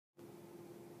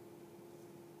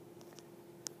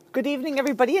Good evening,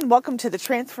 everybody, and welcome to the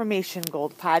Transformation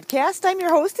Gold Podcast. I'm your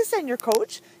hostess and your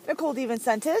coach, Nicole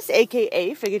DeVincentis,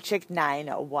 a.k.a. Figure Chick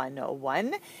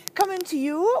 9101, coming to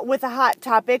you with a hot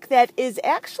topic that is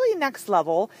actually next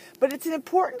level, but it's an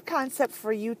important concept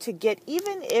for you to get,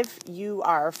 even if you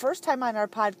are first time on our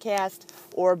podcast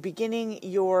or beginning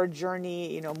your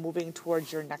journey, moving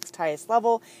towards your next highest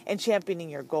level and championing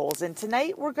your goals. And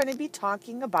tonight we're going to be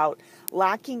talking about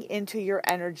locking into your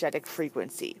energetic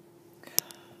frequency.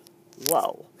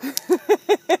 Whoa.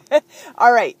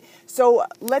 All right. So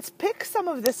let's pick some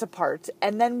of this apart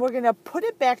and then we're going to put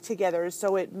it back together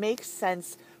so it makes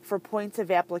sense for points of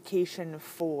application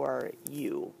for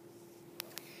you.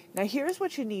 Now, here's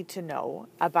what you need to know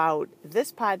about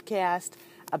this podcast,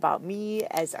 about me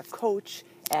as a coach,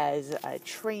 as a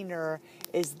trainer,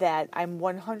 is that I'm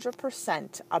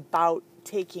 100% about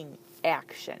taking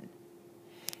action.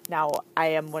 Now, I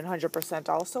am 100%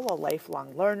 also a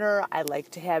lifelong learner. I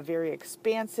like to have very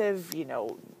expansive,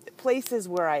 places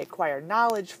where I acquire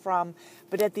knowledge from.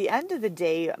 But at the end of the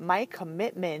day, my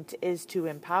commitment is to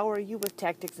empower you with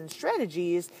tactics and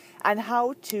strategies on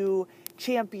how to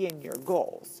champion your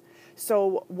goals.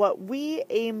 So what we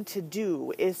aim to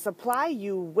do is supply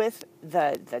you with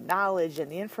the knowledge and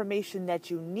the information that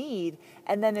you need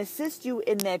and then assist you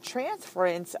in that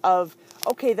transference of,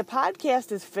 okay, the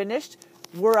podcast is finished.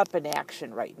 We're up in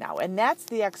action right now. And that's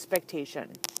the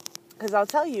expectation. Because I'll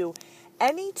tell you,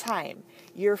 anytime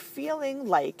you're feeling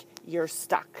like you're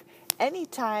stuck,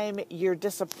 anytime you're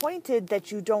disappointed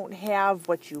that you don't have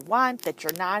what you want, that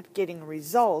you're not getting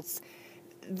results,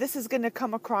 this is going to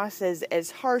come across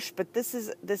as harsh, but this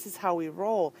is how we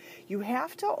roll. You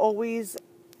have to always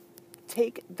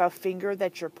take the finger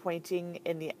that you're pointing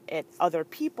at other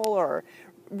people or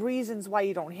reasons why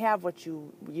you don't have what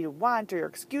you want or your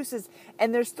excuses,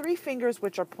 and there's three fingers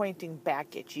which are pointing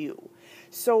back at you.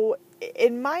 So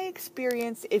in my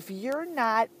experience, if you're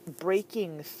not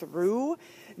breaking through,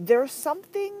 there's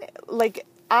something like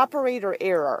operator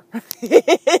error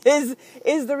is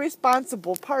the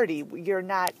responsible party. You're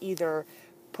not either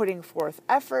putting forth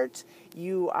effort,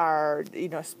 you are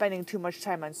spending too much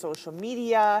time on social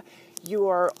media, you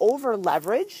are over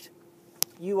leveraged,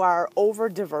 you are over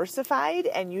diversified,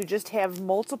 and you just have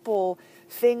multiple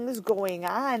things going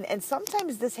on. And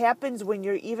sometimes this happens when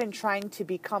you're even trying to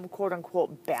become quote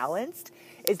unquote balanced,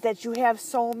 is that you have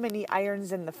so many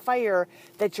irons in the fire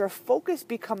that your focus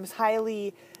becomes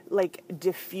highly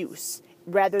diffuse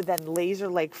rather than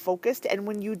laser-like focused. And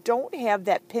when you don't have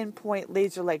that pinpoint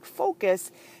laser-like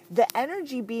focus, the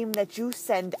energy beam that you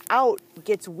send out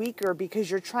gets weaker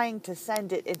because you're trying to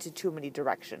send it into too many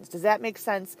directions. Does that make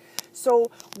sense?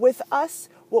 So with us,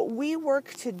 what we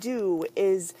work to do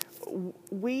is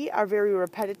we are very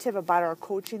repetitive about our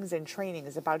coachings and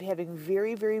trainings, about having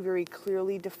very, very, very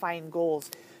clearly defined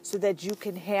goals so that you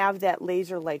can have that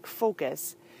laser-like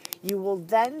focus. You will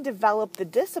then develop the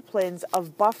disciplines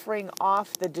of buffering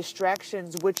off the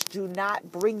distractions which do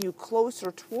not bring you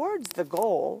closer towards the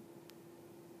goal.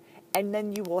 And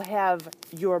then you will have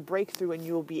your breakthrough and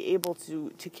you will be able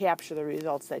to capture the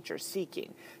results that you're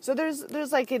seeking. So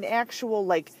there's like an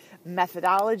actual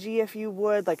methodology, if you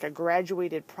would, like a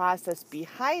graduated process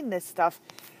behind this stuff.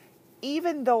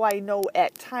 Even though I know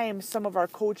at times some of our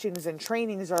coachings and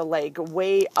trainings are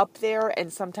way up there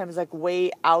and sometimes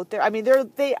way out there. I mean,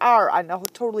 they are on a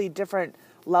totally different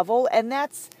level, and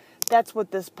that's what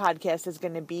this podcast is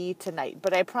going to be tonight.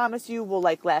 But I promise you we'll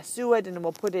lasso it and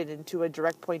we'll put it into a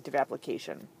direct point of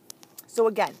application. So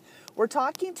again, we're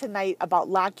talking tonight about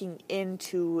locking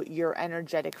into your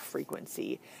energetic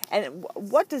frequency. And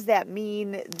what does that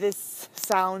mean? This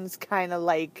sounds kind of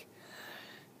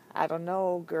I don't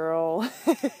know, girl.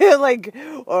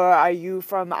 Or are you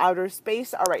from outer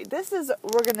space? All right,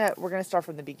 we're gonna start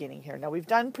from the beginning here. Now, we've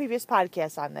done previous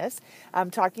podcasts on this.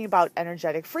 I'm talking about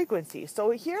energetic frequency.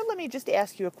 So here, let me just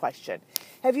ask you a question.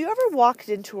 Have you ever walked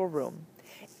into a room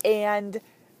and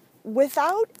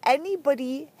without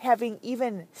anybody having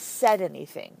even said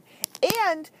anything,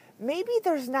 and maybe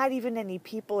there's not even any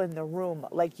people in the room,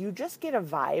 you just get a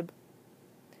vibe,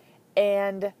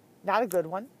 and not a good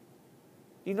one.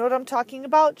 You know what I'm talking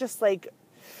about? Just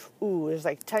there's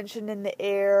tension in the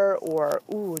air, or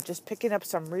just picking up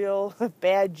some real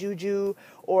bad juju,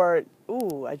 or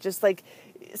just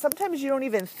sometimes you don't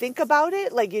even think about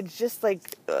it. It's just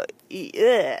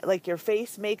your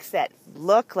face makes that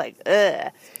look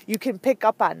you can pick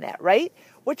up on that, right?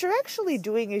 What you're actually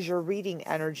doing is you're reading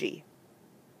energy.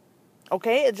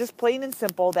 Okay? It's just plain and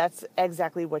simple. That's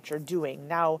exactly what you're doing.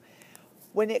 Now,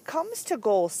 when it comes to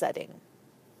goal setting,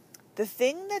 the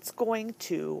thing that's going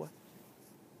to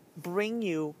bring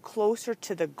you closer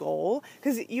to the goal,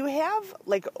 because you have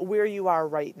like where you are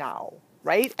right now,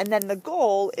 right? And then the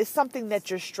goal is something that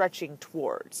you're stretching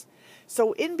towards.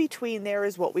 So in between there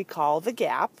is what we call the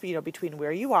gap, between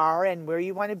where you are and where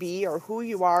you want to be, or who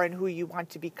you are and who you want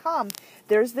to become.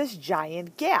 There's this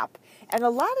giant gap. And a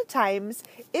lot of times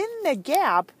in the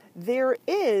gap, there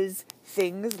is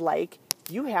things like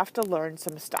you have to learn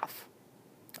some stuff.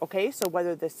 Okay, so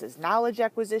whether this is knowledge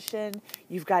acquisition,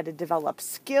 you've got to develop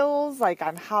skills like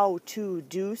on how to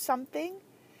do something.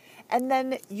 And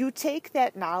then you take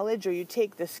that knowledge or you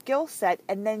take the skill set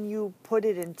and then you put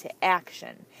it into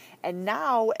action. And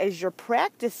now as you're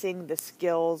practicing the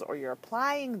skills or you're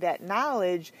applying that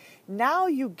knowledge, now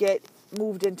you get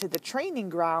moved into the training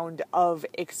ground of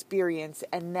experience,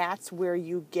 and that's where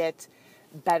you get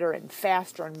better and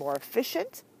faster and more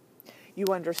efficient. You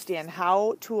understand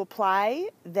how to apply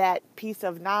that piece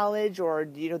of knowledge or,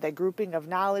 that grouping of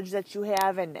knowledge that you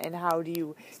have, and how do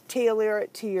you tailor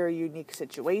it to your unique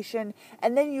situation.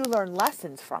 And then you learn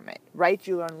lessons from it, right?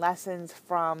 You learn lessons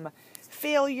from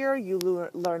failure. You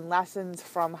learn lessons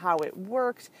from how it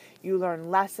works. You learn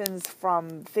lessons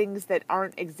from things that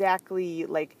aren't exactly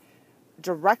like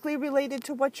directly related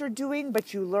to what you're doing,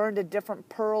 but you learned a different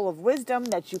pearl of wisdom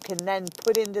that you can then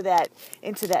put into that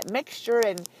mixture,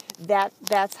 and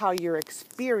that's how your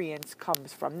experience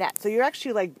comes from that. So you're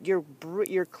actually like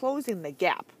you're closing the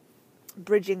gap,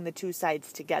 bridging the two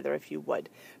sides together, if you would,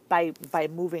 by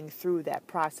moving through that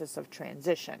process of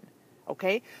transition.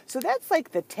 Okay, so that's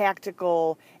like the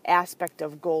tactical aspect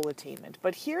of goal attainment.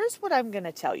 But here's what I'm going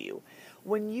to tell you: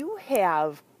 when you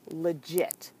have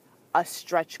legit a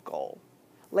stretch goal,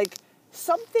 like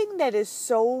something that is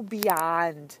so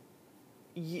beyond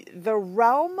the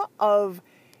realm of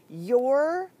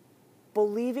your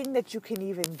believing that you can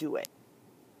even do it.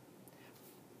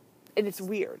 And it's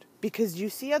weird because you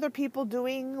see other people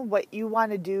doing what you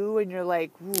want to do and you're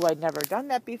like, ooh, I've never done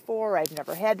that before. I've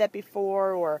never had that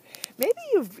before. Or maybe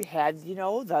you've had,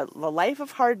 the life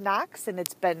of hard knocks and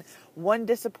it's been one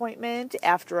disappointment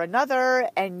after another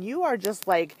and you are just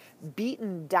like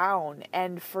beaten down.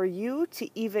 And for you to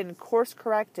even course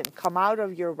correct and come out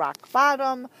of your rock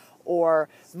bottom or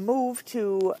move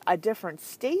to a different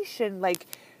station, like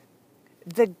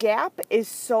the gap is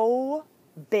so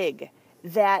big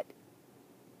that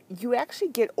you actually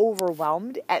get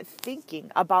overwhelmed at thinking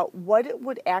about what it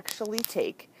would actually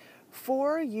take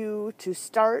for you to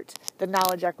start the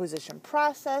knowledge acquisition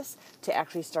process, to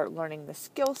actually start learning the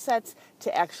skill sets,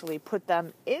 to actually put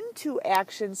them into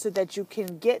action so that you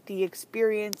can get the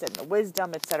experience and the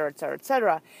wisdom, et cetera, et cetera, et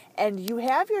cetera. And you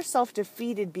have yourself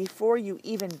defeated before you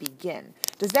even begin.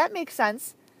 Does that make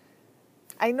sense?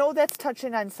 I know that's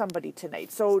touching on somebody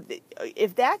tonight. So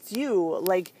if that's you,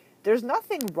 like, there's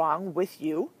nothing wrong with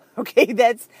you. Okay,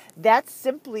 that's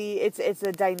simply, it's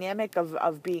a dynamic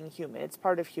of being human. It's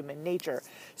part of human nature.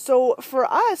 So for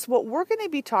us, what we're going to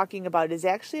be talking about is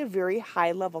actually a very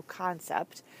high level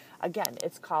concept. Again,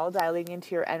 it's called dialing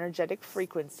into your energetic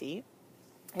frequency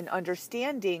and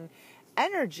understanding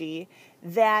energy,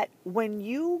 that when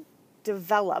you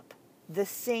develop the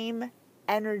same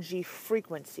energy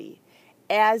frequency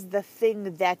as the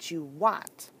thing that you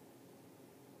want,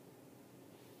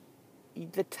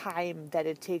 the time that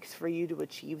it takes for you to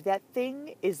achieve that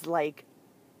thing is like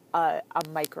a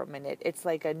micro minute. It's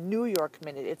like a New York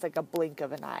minute. It's like a blink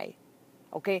of an eye.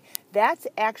 Okay? That's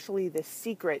actually the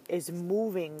secret, is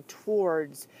moving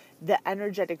towards the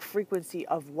energetic frequency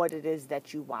of what it is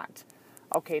that you want.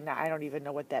 Okay, now I don't even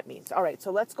know what that means. All right,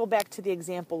 so let's go back to the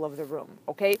example of the room.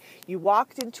 Okay? You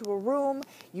walked into a room,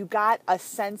 you got a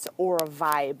sense or a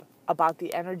vibe about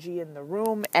the energy in the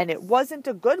room, and it wasn't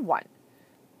a good one.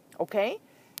 Okay?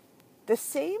 The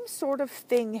same sort of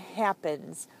thing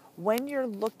happens when you're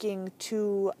looking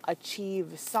to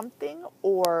achieve something,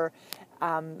 or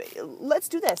let's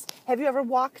do this. Have you ever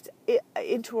walked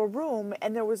into a room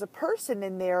and there was a person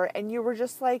in there and you were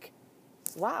just like,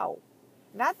 wow.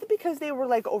 Not because they were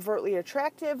like overtly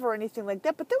attractive or anything like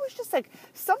that, but there was just like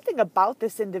something about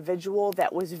this individual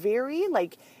that was very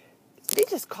like, they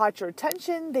just caught your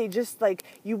attention. They just like,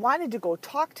 you wanted to go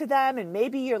talk to them, and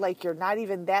maybe you're not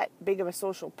even that big of a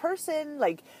social person.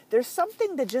 Like there's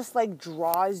something that just like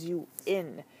draws you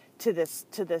in to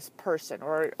this person,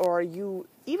 or you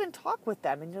even talk with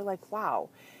them and you're like, wow,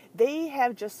 they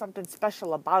have just something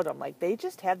special about them. Like they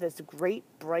just have this great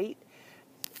bright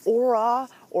aura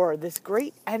or this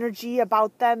great energy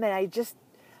about them. And I just,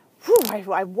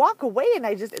 I walk away and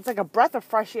it's like a breath of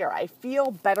fresh air. I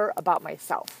feel better about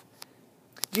myself.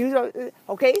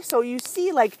 Okay, so you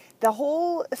see, like, the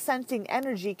whole sensing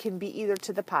energy can be either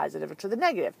to the positive or to the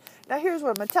negative. Now, here's what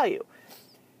I'm going to tell you.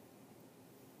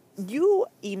 you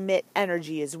emit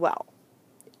energy as well.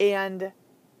 And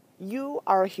you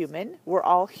are a human. We're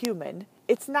all human.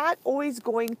 It's not always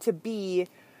going to be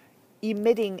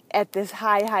emitting at this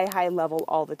high level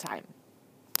all the time.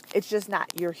 It's just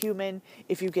not. You're human.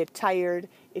 If you get tired,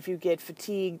 if you get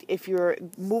fatigued, if you're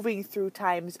moving through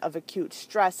times of acute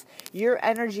stress, your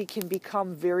energy can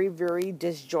become very, very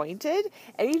disjointed.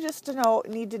 And you just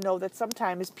need to know that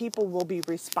sometimes people will be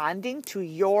responding to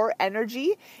your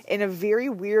energy in a very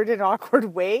weird and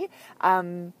awkward way.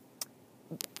 And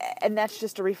that's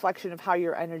just a reflection of how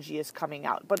your energy is coming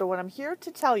out. But what I'm here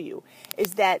to tell you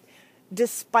is that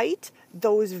despite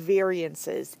those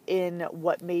variances in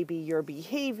what may be your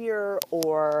behavior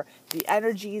or the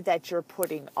energy that you're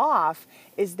putting off,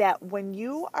 is that when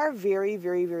you are very,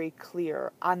 very, very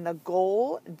clear on the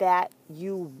goal that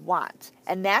you want,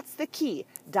 and that's the key,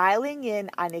 dialing in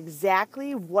on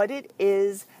exactly what it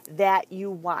is that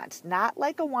you want, not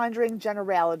like a wandering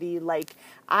generality, like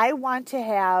I want to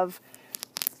have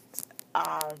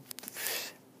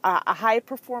a high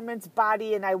performance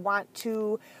body and I want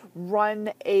to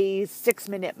run a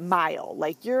 6-minute mile,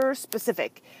 like you're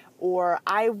specific, or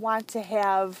I want to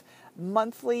have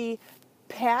monthly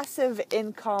passive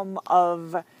income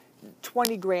of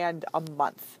 20 grand a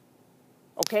month.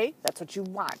 Okay, that's what you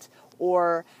want.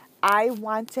 Or I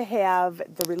want to have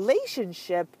the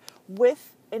relationship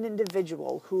with an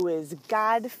individual who is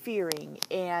God-fearing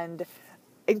and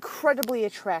incredibly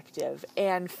attractive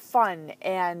and fun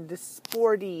and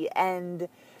sporty and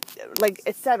like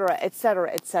et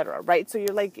cetera, right? So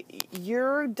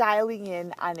you're dialing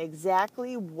in on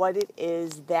exactly what it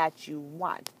is that you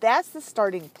want. That's the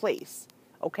starting place,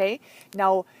 okay?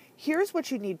 Now, here's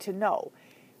what you need to know.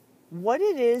 What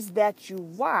it is that you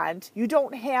want, you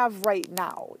don't have right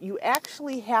now. You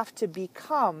actually have to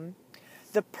become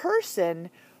the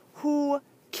person who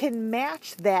can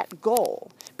match that goal.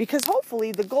 Because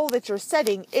hopefully the goal that you're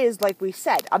setting is, like we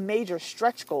said, a major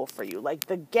stretch goal for you. Like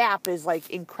the gap is like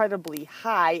incredibly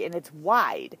high and it's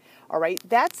wide. All right.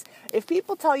 That's, if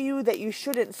people tell you that you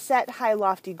shouldn't set high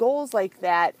lofty goals like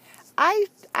that,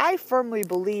 I firmly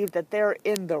believe that they're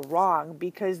in the wrong,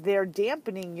 because they're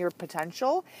dampening your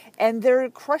potential and they're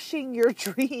crushing your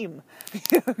dream.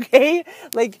 Okay?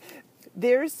 Like,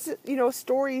 there's,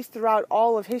 stories throughout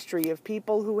all of history of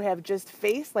people who have just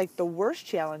faced like the worst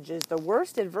challenges, the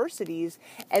worst adversities,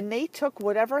 and they took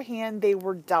whatever hand they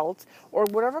were dealt or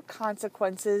whatever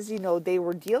consequences, they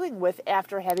were dealing with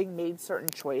after having made certain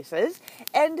choices,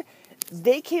 and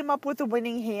they came up with a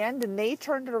winning hand and they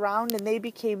turned it around and they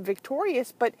became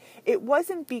victorious. But it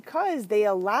wasn't because they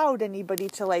allowed anybody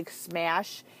to like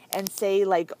smash and say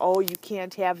like, oh, you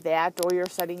can't have that, or you're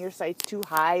setting your sights too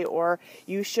high, or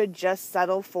you should just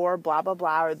settle for blah, blah,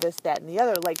 blah, or this, that, and the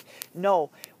other. Like, no,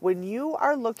 when you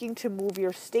are looking to move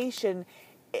your station,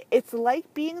 it's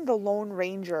like being the Lone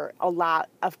Ranger a lot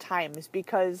of times,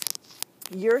 because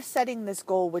you're setting this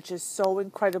goal, which is so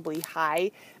incredibly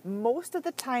high. Most of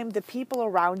the time, the people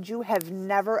around you have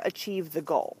never achieved the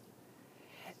goal.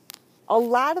 A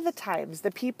lot of the times,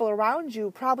 the people around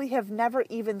you probably have never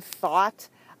even thought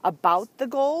about the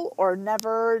goal or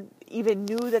never even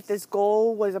knew that this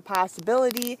goal was a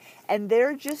possibility. And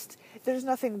there's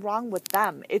nothing wrong with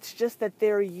them. It's just that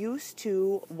they're used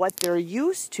to what they're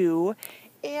used to,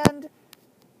 and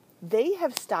they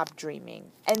have stopped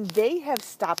dreaming and they have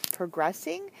stopped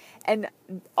progressing, and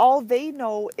all they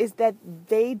know is that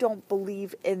they don't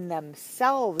believe in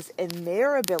themselves, in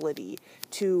their ability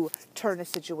to turn a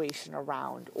situation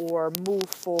around or move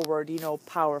forward,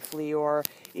 powerfully, or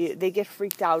they get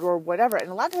freaked out or whatever. And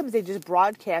a lot of times they just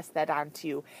broadcast that onto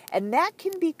you. And that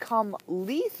can become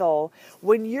lethal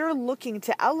when you're looking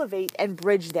to elevate and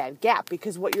bridge that gap,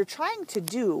 because what you're trying to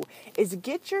do is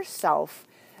get yourself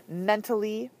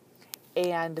mentally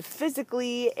and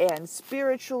physically and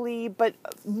spiritually, but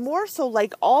more so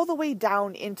like all the way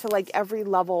down into like every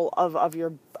level of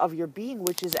your being,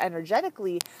 which is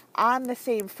energetically on the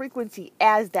same frequency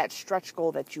as that stretch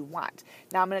goal that you want.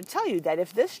 Now I'm going to tell you that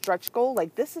if this stretch goal,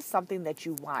 like this is something that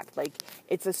you want, like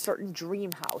it's a certain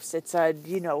dream house, it's a,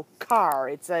 car,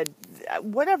 it's a,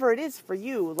 whatever it is for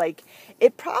you, like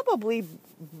it probably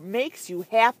makes you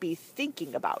happy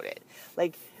thinking about it.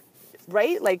 Like,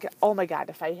 right? Like, oh my God,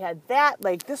 if I had that,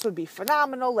 like, this would be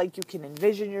phenomenal. Like, you can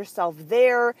envision yourself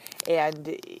there. And,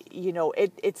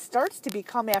 it starts to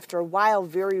become, after a while,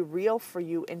 very real for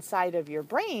you inside of your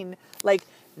brain. Like,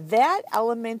 that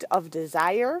element of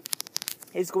desire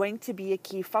is going to be a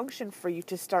key function for you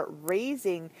to start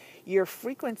raising your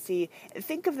frequency.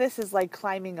 Think of this as like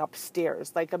climbing up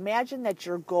stairs. Like imagine that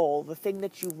your goal, the thing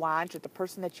that you want or the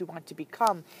person that you want to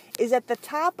become is at the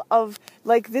top of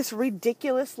like this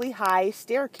ridiculously high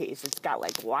staircase. It's got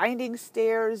like winding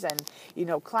stairs and,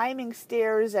 climbing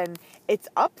stairs, and it's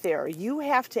up there. You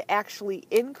have to actually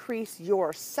increase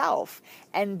yourself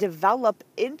and develop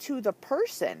into the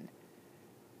person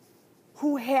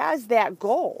who has that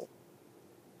goal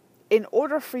in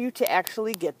order for you to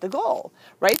actually get the goal,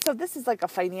 right? So this is like a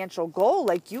financial goal.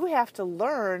 Like you have to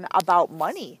learn about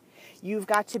money. You've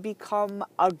got to become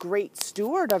a great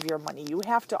steward of your money. You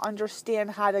have to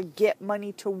understand how to get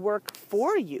money to work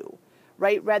for you,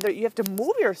 right? Rather, you have to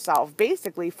move yourself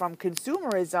basically from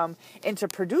consumerism into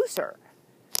producer,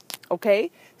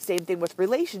 okay? Same thing with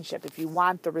relationship. If you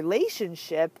want the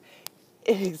relationship,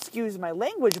 excuse my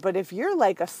language, but if you're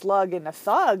like a slug and a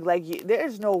thug,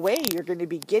 there's no way you're going to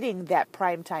be getting that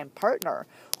primetime partner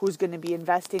who's going to be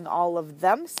investing all of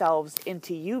themselves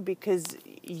into you because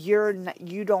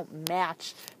you don't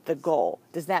match the goal.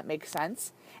 Does that make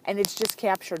sense? And it's just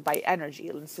captured by energy.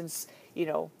 And since,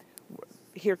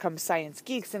 here comes Science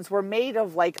Geek, since we're made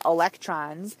of like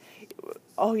electrons,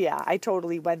 oh yeah, I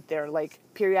totally went there. Like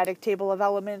periodic table of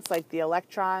elements, like the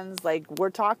electrons, like we're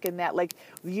talking that like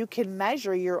you can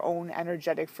measure your own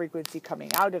energetic frequency coming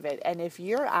out of it. And if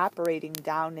you're operating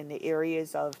down in the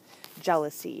areas of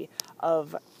jealousy,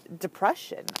 of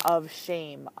depression, of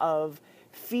shame, of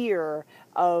fear,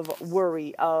 of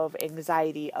worry, of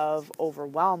anxiety, of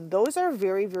overwhelm, those are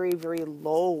very, very, very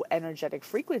low energetic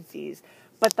frequencies.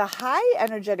 But the high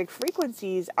energetic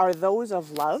frequencies are those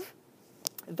of love,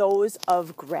 those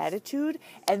of gratitude,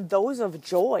 and those of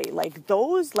joy. Like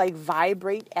those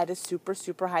vibrate at a super,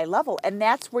 super high level. And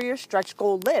that's where your stretch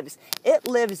goal lives. It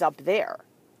lives up there.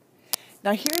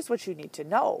 Now here's what you need to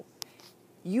know.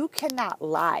 You cannot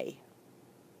lie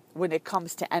when it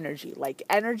comes to energy. Like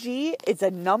energy is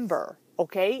a number.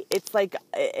 Okay, it's like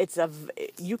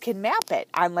you can map it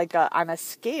on a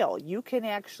scale. You can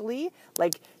actually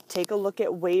take a look at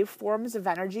waveforms of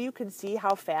energy. You can see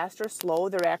how fast or slow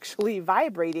they're actually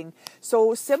vibrating.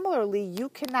 So similarly, you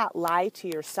cannot lie to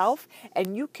yourself,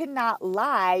 and you cannot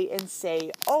lie and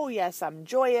say, "Oh yes, I'm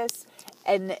joyous,"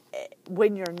 and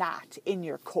when you're not in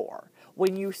your core.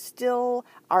 When you still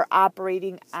are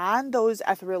operating on those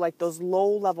ethereal, like those low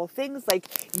level things,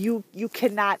 you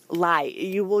cannot lie.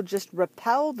 You will just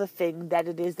repel the thing that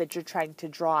it is that you're trying to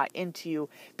draw into you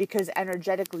because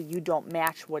energetically you don't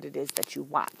match what it is that you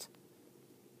want.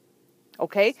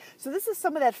 Okay, so this is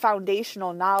some of that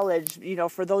foundational knowledge,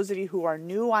 for those of you who are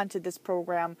new onto this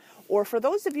program, or for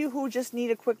those of you who just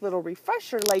need a quick little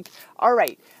refresher, all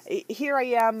right, here I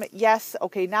am. Yes.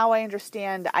 Okay. Now I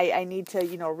understand. I need to,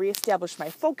 reestablish my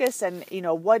focus and,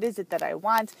 what is it that I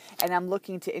want? And I'm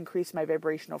looking to increase my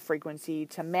vibrational frequency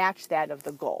to match that of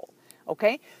the goal.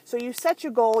 Okay, so you set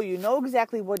your goal, you know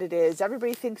exactly what it is.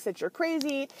 Everybody thinks that you're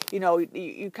crazy.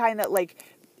 You kind of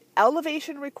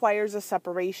elevation requires a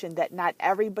separation that not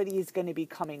everybody is going to be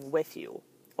coming with you.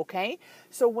 Okay,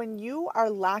 so when you are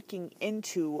locking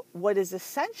into what is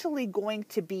essentially going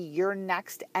to be your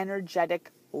next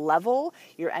energetic level,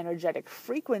 your energetic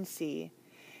frequency,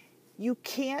 you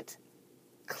can't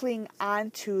cling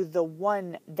on to the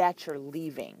one that you're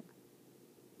leaving.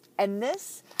 And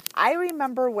this, I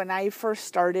remember when I first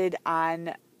started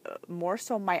on more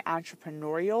so my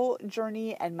entrepreneurial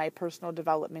journey and my personal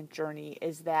development journey,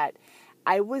 is that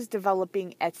I was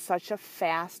developing at such a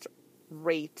fast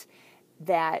rate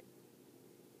that,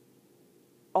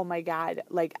 oh my God,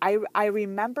 I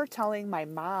remember telling my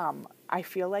mom, I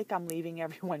feel like I'm leaving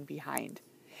everyone behind.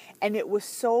 And it was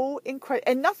so incredible.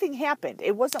 And nothing happened.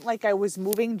 It wasn't like I was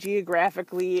moving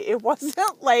geographically. It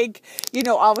wasn't like,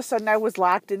 all of a sudden I was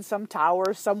locked in some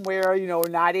tower somewhere,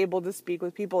 not able to speak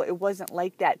with people. It wasn't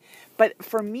like that. But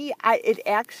for me, it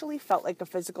actually felt like a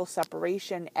physical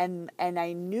separation. And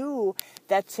I knew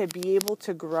that to be able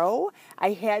to grow,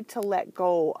 I had to let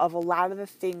go of a lot of the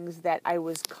things that I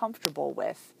was comfortable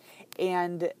with.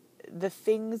 And the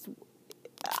things,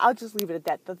 I'll just leave it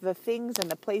at that. The things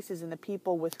and the places and the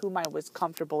people with whom I was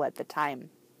comfortable at the time.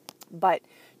 But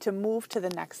to move to the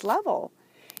next level,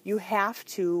 you have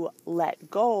to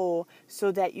let go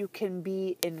so that you can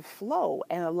be in flow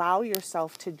and allow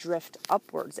yourself to drift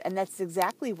upwards. And that's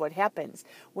exactly what happens.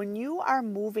 When you are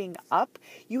moving up,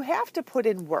 you have to put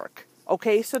in work.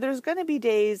 Okay, so there's going to be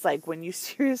days when you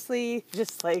seriously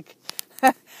just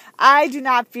I do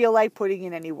not feel like putting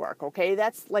in any work, okay?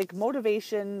 That's like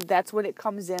motivation. That's when it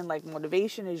comes in. Like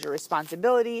motivation is your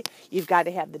responsibility. You've got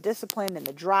to have the discipline and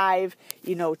the drive,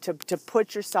 to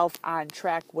put yourself on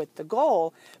track with the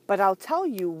goal. But I'll tell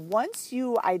you, once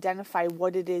you identify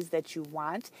what it is that you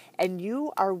want and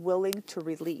you are willing to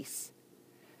release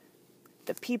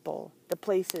the people, the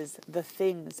places, the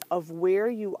things of where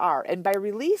you are. And by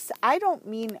release, I don't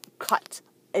mean cut,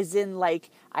 as in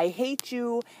like, I hate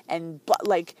you and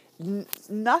like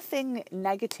nothing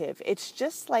negative. It's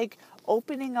just like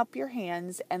opening up your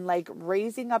hands and like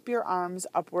raising up your arms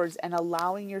upwards and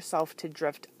allowing yourself to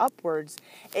drift upwards.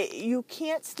 You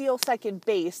can't steal second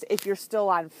base if you're still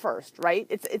on first, right?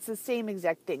 It's the same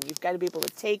exact thing. You've got to be able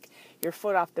to take your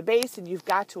foot off the base, and you've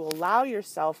got to allow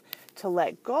yourself to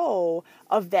let go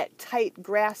of that tight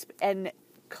grasp and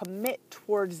commit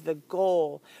towards the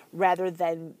goal rather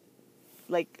than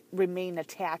like remain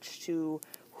attached to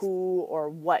who or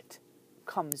what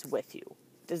comes with you.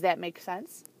 Does that make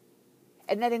sense?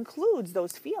 And that includes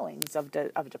those feelings of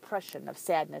depression, of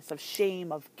sadness, of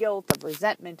shame, of guilt, of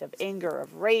resentment, of anger,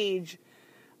 of rage,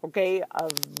 okay,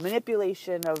 of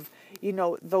manipulation, of,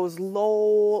 those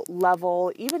low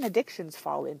level, even addictions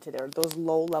fall into there, those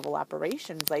low level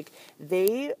operations. Like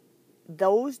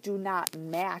those do not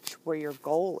match where your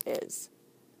goal is.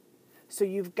 So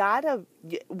you've got to,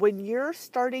 when you're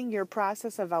starting your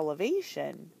process of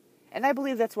elevation, and I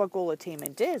believe that's what goal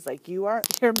attainment is. Like you're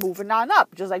moving on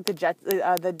up, just like the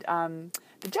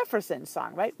Jefferson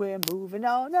song, right? We're moving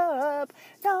on up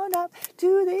to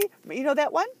the,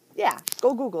 that one? Yeah,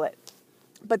 go Google it.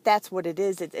 But that's what it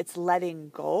is. It's letting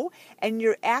go, and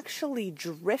you're actually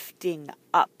drifting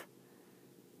up.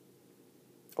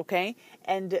 Okay,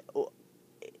 and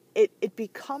it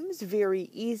becomes very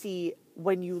easy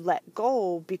when you let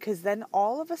go, because then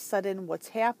all of a sudden what's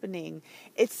happening,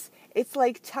 it's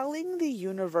like telling the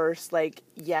universe, like,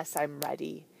 yes, I'm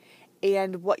ready.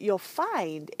 And what you'll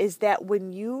find is that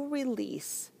when you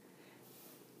release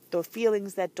the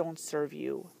feelings that don't serve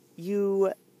you,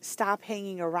 you stop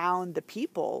hanging around the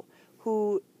people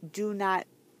who do not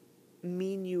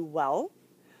mean you well,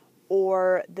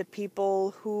 or the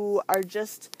people who are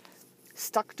just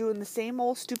stuck doing the same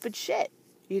old stupid shit.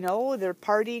 They're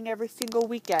partying every single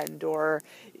weekend, or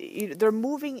they're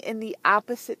moving in the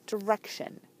opposite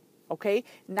direction. Okay?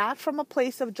 Not from a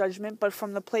place of judgment, but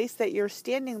from the place that you're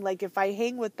standing. Like if I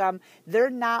hang with them, they're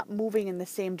not moving in the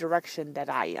same direction that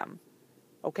I am.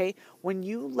 Okay? When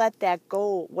you let that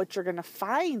go, what you're going to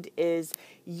find is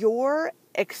your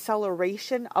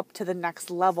acceleration up to the next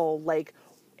level, like,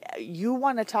 you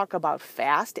want to talk about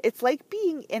fast. It's like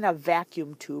being in a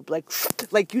vacuum tube,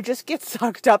 like you just get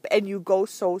sucked up and you go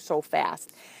so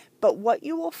fast. But what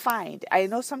you will find, I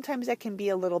know sometimes that can be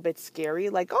a little bit scary,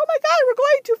 like, oh my God, we're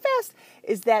going too fast,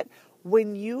 is that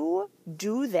when you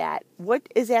do that, what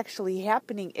is actually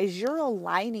happening is you're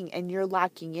aligning and you're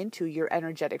locking into your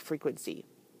energetic frequency,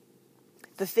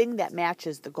 the thing that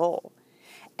matches the goal.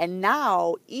 And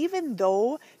now, even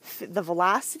though the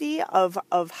velocity of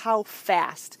how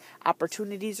fast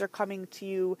opportunities are coming to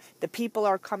you, the people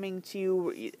are coming to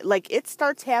you, like it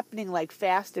starts happening like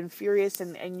fast and furious,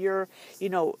 and you're,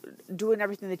 doing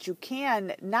everything that you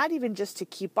can, not even just to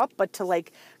keep up, but to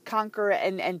like conquer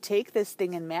and take this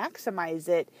thing and maximize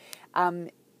it,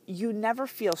 you never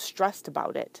feel stressed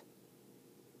about it.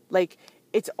 Like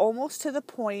it's almost to the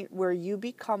point where you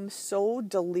become so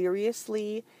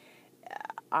deliriously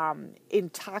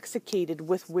intoxicated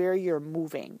with where you're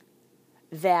moving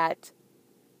that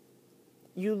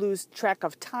you lose track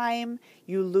of time,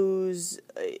 you lose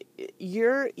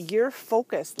you're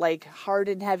focused like hard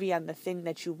and heavy on the thing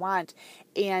that you want,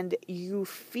 and you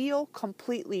feel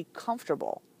completely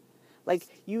comfortable. Like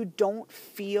you don't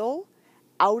feel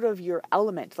out of your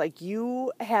element. Like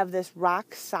you have this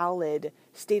rock solid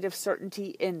state of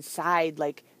certainty inside,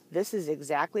 like this is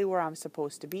exactly where I'm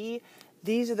supposed to be.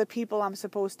 These are the people I'm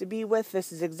supposed to be with.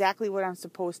 This is exactly what I'm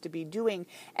supposed to be doing.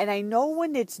 And I know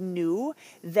when it's new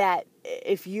that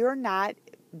if you're not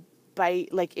by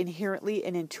like inherently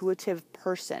an intuitive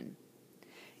person,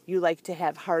 you like to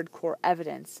have hardcore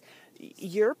evidence,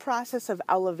 your process of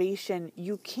elevation,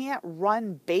 you can't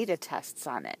run beta tests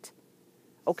on it.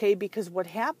 Okay, because what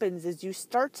happens is you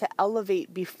start to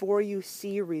elevate before you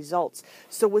see results.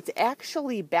 So it's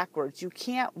actually backwards. You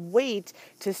can't wait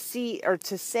to see or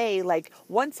to say, like,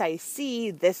 once I see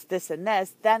this, and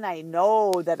this, then I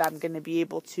know that I'm going to be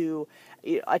able to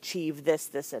achieve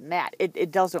this, and that. It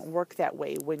doesn't work that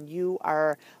way. When you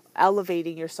are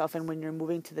elevating yourself and when you're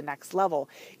moving to the next level.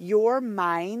 Your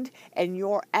mind and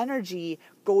your energy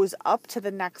goes up to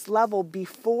the next level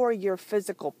before your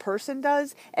physical person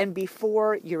does, and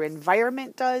before your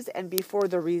environment does, and before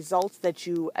the results that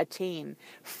you attain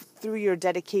through your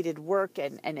dedicated work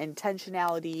and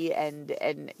intentionality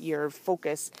and your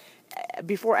focus,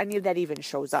 before any of that even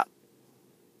shows up.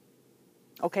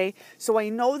 Okay, so I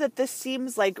know that this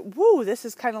seems like, woo, this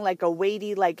is kind of like a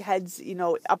weighty, like heads,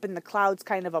 up in the clouds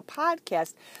kind of a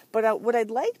podcast. But what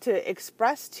I'd like to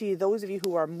express to those of you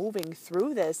who are moving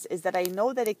through this is that I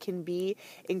know that it can be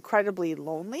incredibly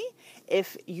lonely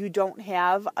if you don't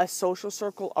have a social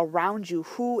circle around you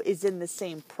who is in the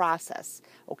same process.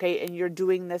 Okay, and you're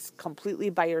doing this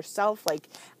completely by yourself. Like,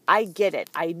 I get it.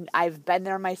 I've been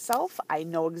there myself. I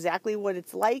know exactly what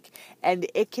it's like, and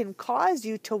it can cause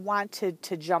you to want to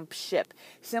jump ship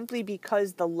simply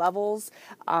because the levels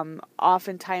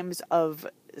oftentimes of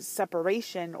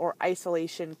separation or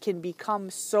isolation can become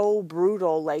so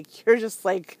brutal. Like, you're just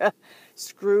like,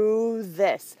 screw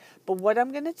this. But what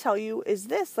I'm going to tell you is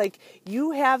this, like,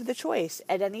 you have the choice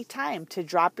at any time to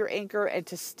drop your anchor and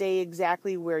to stay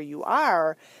exactly where you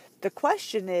are. The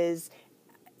question is,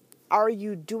 are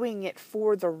you doing it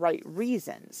for the right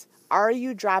reasons? Are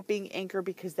you dropping anchor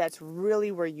because that's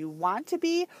really where you want to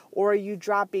be? Or are you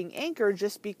dropping anchor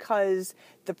just because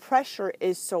the pressure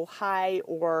is so high,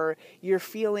 or you're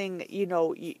feeling,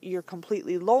 you're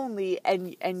completely lonely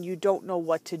and you don't know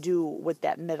what to do with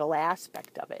that middle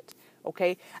aspect of it?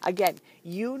 Okay? Again,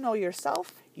 you know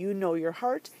yourself, you know your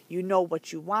heart, you know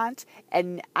what you want.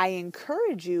 And I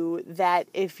encourage you that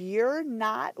if you're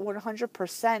not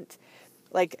 100%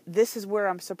 like, this is where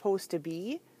I'm supposed to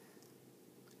be,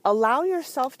 allow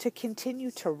yourself to continue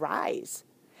to rise.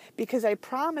 Because I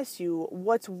promise you,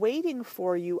 what's waiting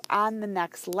for you on the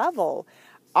next level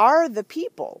are the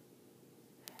people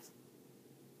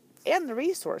and the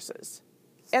resources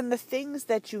and the things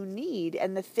that you need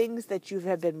and the things that you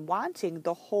have been wanting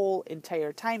the whole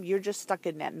entire time. You're just stuck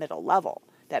in that middle level,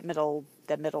 that middle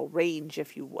range,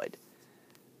 if you would.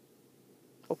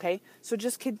 Okay, so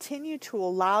just continue to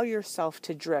allow yourself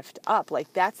to drift up.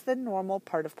 Like, that's the normal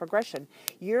part of progression.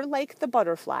 You're like the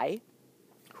butterfly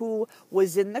who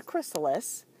was in the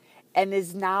chrysalis and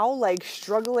is now like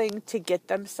struggling to get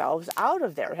themselves out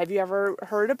of there. Have you ever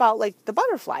heard about like the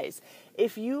butterflies?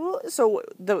 So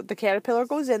the caterpillar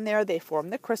goes in there, they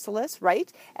form the chrysalis,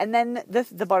 right? And then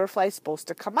the butterfly is supposed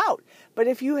to come out. But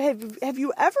have you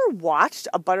ever watched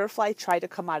a butterfly try to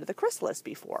come out of the chrysalis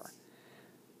before?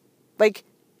 Like,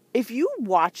 if you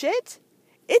watch it,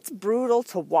 it's brutal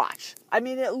to watch. I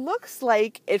mean, it looks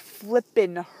like it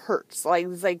flippin' hurts. Like,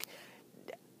 it's like,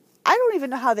 I don't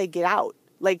even know how they get out.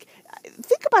 Like,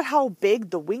 think about how big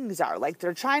the wings are. Like,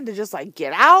 they're trying to just like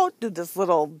get out, do this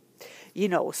little,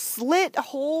 slit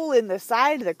hole in the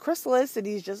side of the chrysalis. And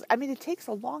it takes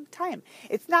a long time.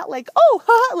 It's not like,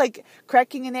 like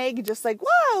cracking an egg, just like,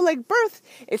 wow, like birth.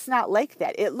 It's not like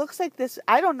that. It looks like this.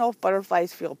 I don't know if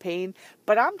butterflies feel pain,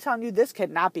 but I'm telling you, this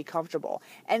cannot be comfortable.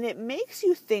 And it makes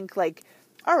you think like,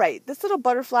 all right, this little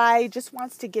butterfly just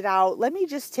wants to get out. Let me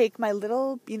just take my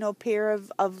little, pair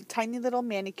of tiny little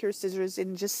manicure scissors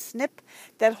and just snip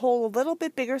that hole a little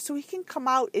bit bigger so he can come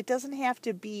out. It doesn't have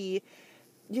to be,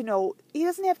 he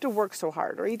doesn't have to work so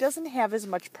hard, or he doesn't have as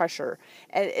much pressure,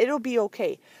 and it'll be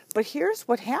okay. But here's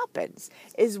what happens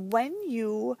is when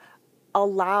you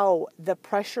allow the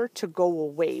pressure to go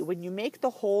away, when you make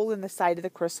the hole in the side of the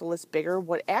chrysalis bigger,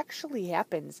 what actually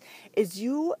happens is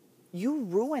you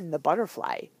ruin the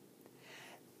butterfly.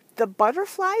 The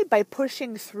butterfly, by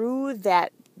pushing through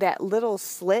that little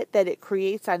slit that it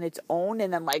creates on its own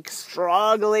and then like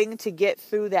struggling to get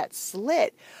through that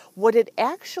slit, what it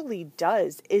actually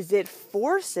does is it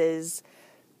forces,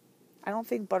 I don't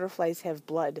think butterflies have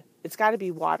blood. It's got to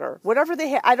be water. Whatever they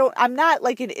have, I'm not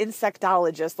like an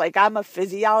insectologist. Like, I'm a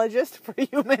physiologist for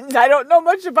humans. I don't know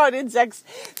much about insects.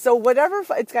 So whatever,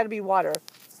 it's got to be water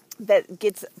that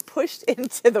gets pushed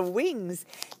into the wings.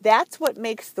 That's what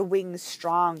makes the wings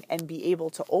strong and be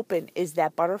able to open, is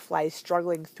that butterfly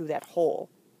struggling through that hole.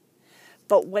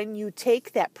 But when you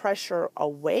take that pressure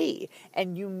away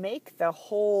and you make the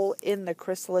hole in the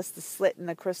chrysalis, the slit in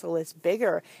the chrysalis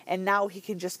bigger, and now he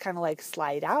can just kind of like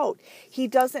slide out, he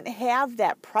doesn't have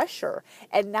that pressure.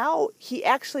 And now he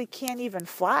actually can't even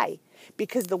fly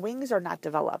because the wings are not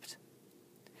developed.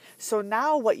 So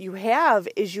now what you have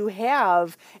is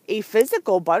a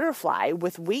physical butterfly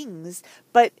with wings,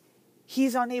 but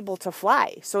he's unable to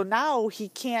fly. So now he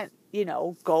can't,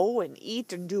 go and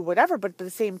eat and do whatever. But at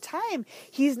the same time,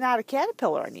 he's not a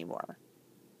caterpillar anymore.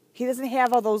 He doesn't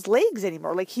have all those legs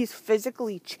anymore. Like, he's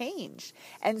physically changed.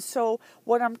 And so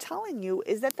what I'm telling you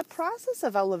is that the process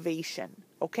of elevation,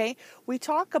 okay, we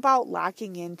talk about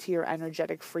locking into your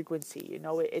energetic frequency. You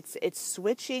know, it's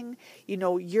switching, you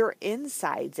know, your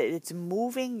insides. It's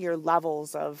moving your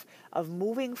levels of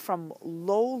moving from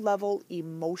low level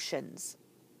emotions,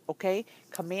 okay,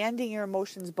 commanding your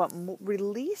emotions, but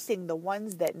releasing the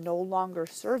ones that no longer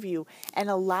serve you, and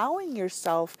allowing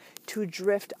yourself to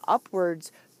drift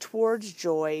upwards towards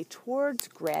joy, towards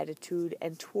gratitude,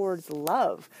 and towards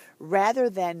love, rather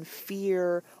than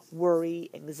fear,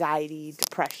 worry, anxiety,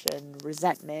 depression,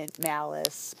 resentment,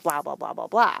 malice, blah, blah, blah, blah,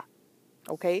 blah.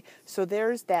 Okay, so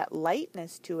there's that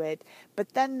lightness to it,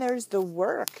 but then there's the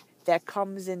work that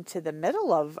comes into the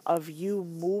middle of you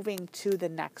moving to the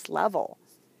next level.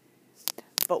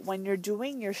 But when you're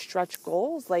doing your stretch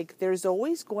goals, like, there's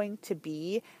always going to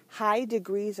be high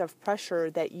degrees of pressure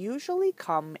that usually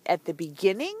come at the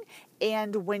beginning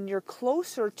and when you're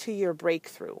closer to your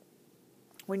breakthrough,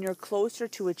 when you're closer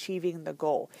to achieving the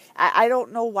goal. I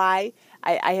don't know why.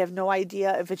 I have no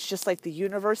idea if it's just like the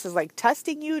universe is like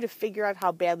testing you to figure out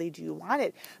how badly do you want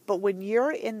it. But when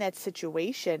you're in that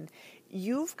situation,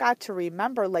 you've got to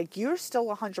remember, like, you're still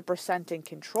 100% in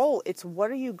control. It's what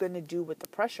are you going to do with the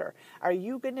pressure? Are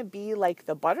you going to be like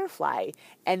the butterfly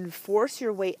and force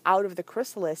your way out of the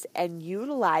chrysalis and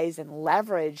utilize and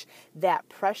leverage that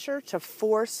pressure to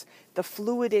force the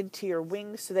fluid into your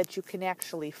wings so that you can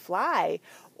actually fly?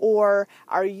 Or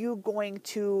are you going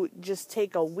to just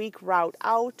take a weak route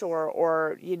out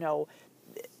or you know,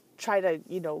 try to,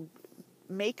 you know,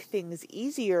 make things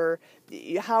easier?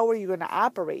 How are you going to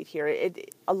operate here?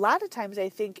 A lot of times I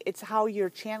think it's how you're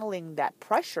channeling that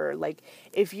pressure. Like,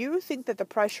 if you think that the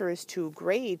pressure is too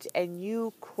great and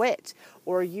you quit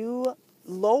or you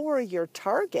lower your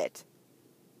target,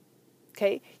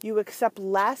 okay, you accept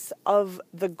less of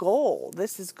the goal.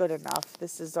 This is good enough.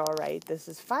 This is all right. This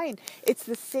is fine. It's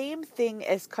the same thing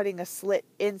as cutting a slit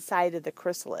inside of the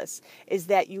chrysalis, is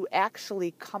that you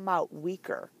actually come out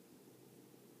weaker.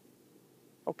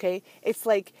 Okay, it's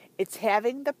like it's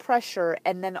having the pressure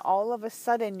and then all of a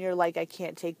sudden you're like, I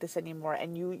can't take this anymore.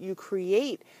 And you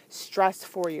create stress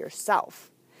for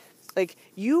yourself. Like,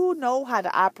 you know how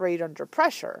to operate under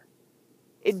pressure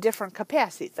in different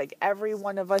capacities. Like, every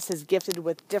one of us is gifted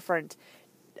with different,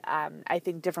 I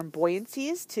think, different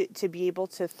buoyancies to be able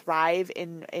to thrive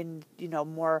in, you know,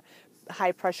 more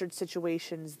high pressured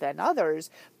situations than others.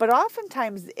 But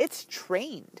oftentimes it's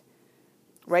trained.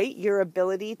 Right? Your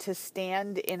ability to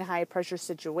stand in high pressure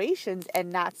situations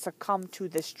and not succumb to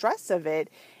the stress of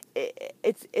it,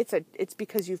 it's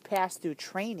because you've passed through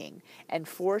training and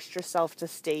forced yourself to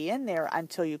stay in there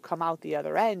until you come out the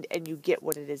other end and you get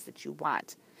what it is that you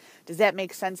want. Does that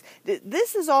make sense?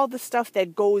 This is all the stuff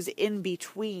that goes in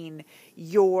between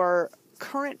your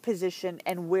current position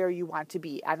and where you want to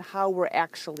be, and how we're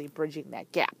actually bridging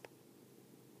that gap.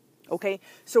 Okay,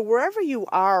 so wherever you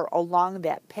are along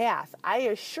that path, I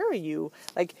assure you,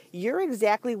 like, you're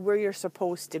exactly where you're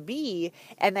supposed to be.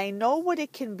 And I know what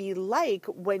it can be like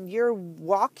when you're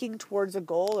walking towards a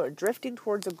goal or drifting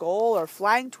towards a goal or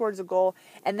flying towards a goal.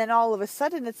 And then all of a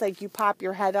sudden it's like you pop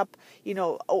your head up, you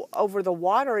know, over the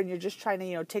water and you're just trying to,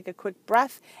 you know, take a quick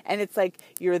breath. And it's like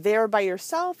you're there by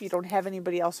yourself. You don't have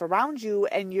anybody else around you.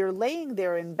 And you're laying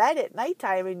there in bed at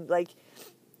nighttime and, like,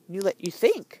 you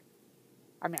think.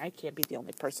 I mean, I can't be the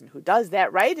only person who does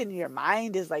that, right? And your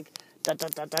mind is like, da, da,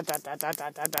 da, da, da, da, da,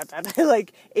 da, da, da, da.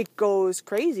 Like, it goes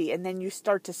crazy. And then you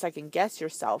start to second guess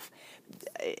yourself.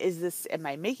 Am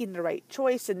I making the right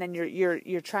choice? And then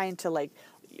you're trying to, like,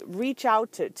 reach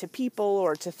out to people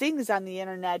or to things on the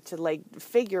internet to, like,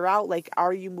 figure out, like,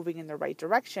 are you moving in the right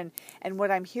direction? And what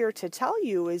I'm here to tell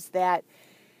you is that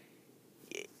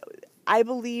I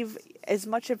believe as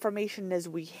much information as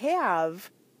we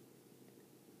have,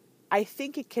 I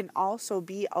think it can also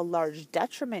be a large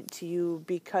detriment to you,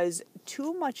 because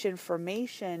too much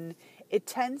information, it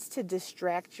tends to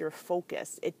distract your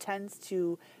focus. It tends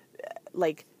to,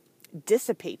 like,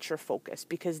 dissipate your focus,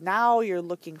 because now you're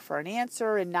looking for an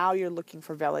answer, and now you're looking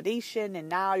for validation, and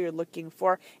now you're looking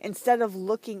for, instead of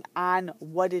looking on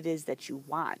what it is that you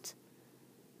want.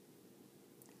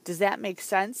 Does that make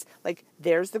sense? Like,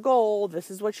 there's the goal.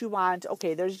 This is what you want.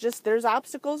 Okay, there's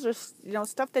obstacles. There's, you know,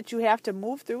 stuff that you have to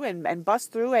move through and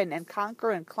bust through and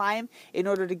conquer and climb in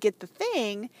order to get the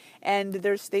thing. And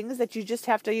there's things that you just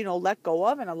have to, you know, let go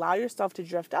of and allow yourself to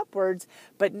drift upwards.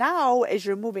 But now, as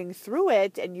you're moving through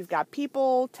it and you've got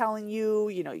people telling you,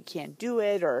 you know, you can't do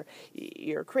it, or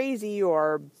you're crazy,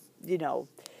 or, you know,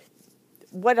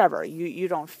 whatever, you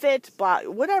don't fit,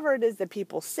 but whatever it is that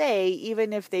people say,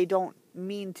 even if they don't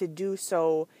mean to do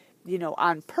so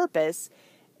on purpose,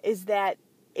 is that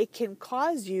it can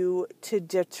cause you to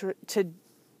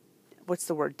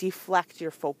deflect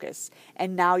your focus.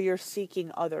 And now you're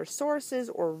seeking other sources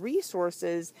or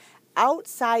resources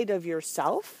outside of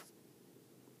yourself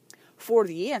for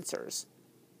the answers.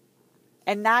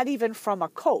 And not even from a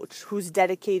coach who's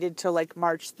dedicated to like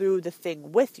march through the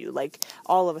thing with you. Like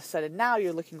all of a sudden now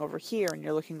you're looking over here and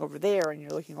you're looking over there and you're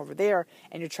looking over there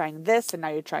and you're trying this and now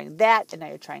you're trying that and now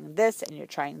you're trying this and you're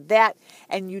trying that.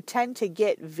 And you tend to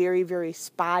get very, very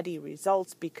spotty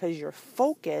results because your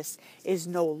focus is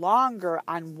no longer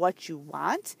on what you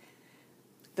want.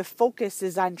 The focus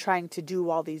is on trying to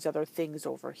do all these other things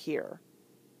over here.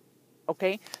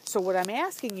 Okay, so what I'm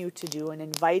asking you to do and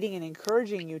inviting and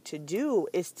encouraging you to do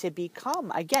is to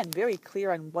become, again, very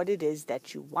clear on what it is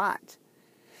that you want.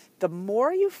 The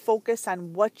more you focus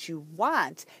on what you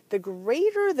want, the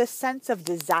greater the sense of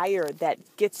desire that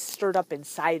gets stirred up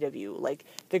inside of you. Like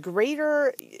the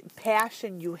greater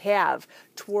passion you have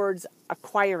towards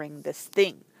acquiring this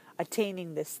thing,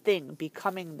 attaining this thing,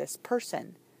 becoming this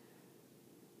person.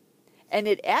 And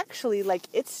it actually,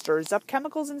 it stirs up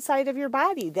chemicals inside of your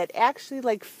body that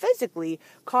actually, physically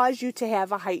cause you to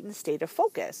have a heightened state of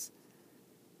focus.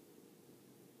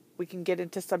 We can get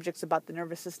into subjects about the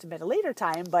nervous system at a later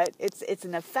time, but it's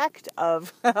an effect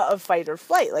of fight or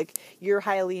flight. Like, you're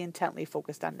highly intently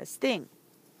focused on this thing.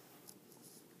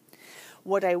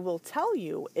 What I will tell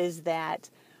you is that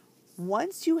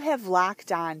once you have locked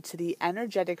on to the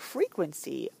energetic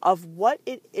frequency of what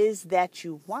it is that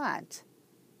you want,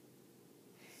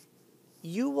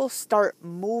 you will start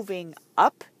moving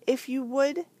up, if you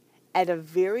would, at a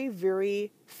very,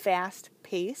 very fast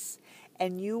pace,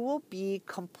 and you will be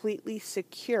completely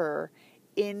secure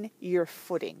in your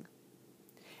footing.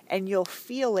 And you'll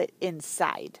feel it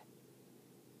inside.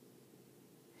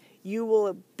 You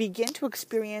will begin to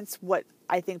experience what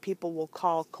I think people will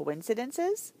call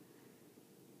coincidences.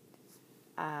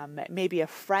 Maybe a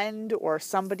friend or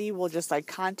somebody will just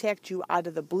contact you out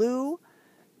of the blue.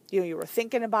 You were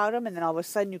thinking about them, and then all of a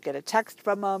sudden you get a text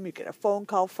from them, you get a phone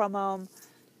call from them.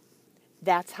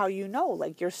 That's how you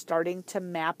know, you're starting to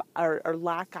map or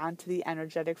lock onto the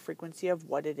energetic frequency of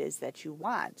what it is that you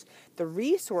want. The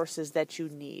resources that you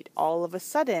need, all of a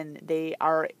sudden, they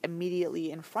are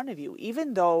immediately in front of you.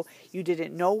 Even though you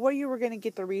didn't know where you were going to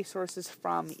get the resources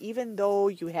from, even though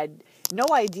you had no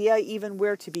idea even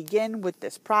where to begin with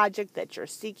this project that you're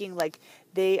seeking,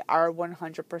 they are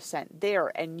 100%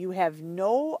 there. And you have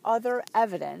no other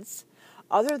evidence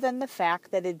other than the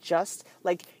fact that it just,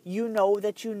 you know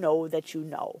that you know that you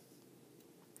know.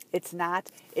 It's not,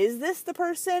 is this the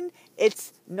person?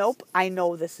 It's, nope, I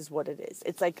know this is what it is.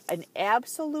 It's an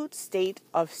absolute state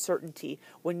of certainty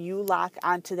when you lock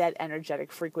onto that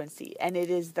energetic frequency. And it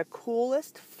is the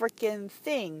coolest freaking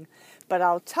thing. But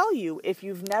I'll tell you, if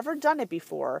you've never done it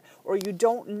before, or you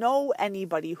don't know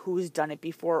anybody who's done it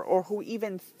before, or who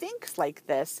even thinks like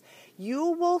this, you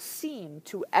will seem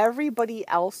to everybody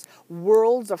else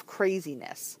worlds of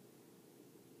craziness.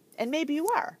 And maybe you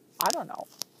are. I don't know.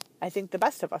 I think the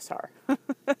best of us are.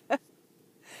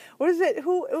 What is it? It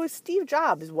was Steve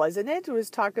Jobs, wasn't it? Who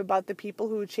was talking about the people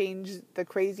who change, the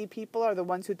crazy people are the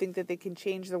ones who think that they can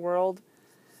change the world.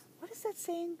 What is that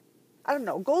saying? I don't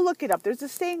know. Go look it up. There's a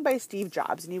saying by Steve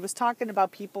Jobs, and he was talking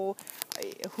about people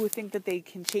who think that they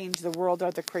can change the world are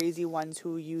the crazy ones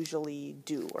who usually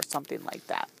do, or something like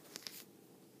that.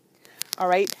 All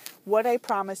right? What I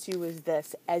promise you is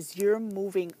this. As you're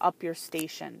moving up your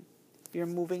station, you're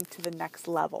moving to the next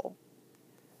level,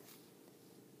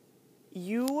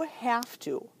 you have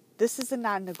to, this is a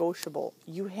non-negotiable,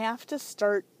 you have to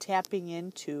start tapping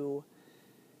into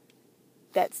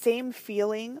that same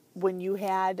feeling when you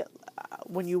had,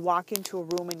 when you walk into a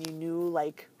room and you knew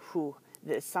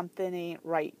there's something ain't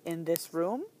right in this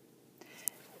room.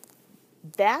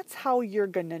 That's how you're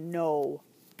going to know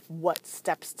what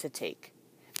steps to take.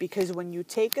 Because when you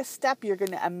take a step, you're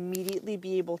going to immediately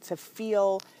be able to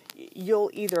feel,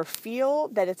 you'll either feel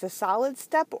that it's a solid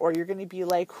step, or you're going to be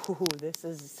like, ooh, this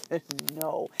is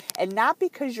no. And not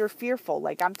because you're fearful.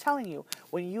 I'm telling you,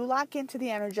 when you lock into the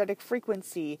energetic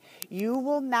frequency, you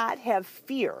will not have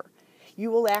fear. You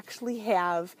will actually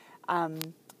have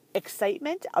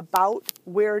excitement about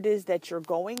where it is that you're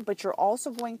going, but you're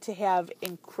also going to have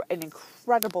an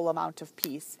incredible amount of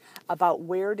peace about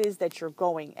where it is that you're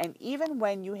going. And even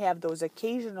when you have those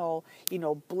occasional,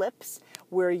 blips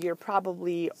where you're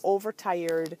probably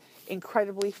overtired,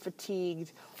 incredibly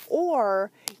fatigued,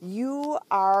 or you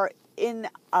are in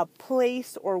a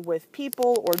place or with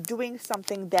people or doing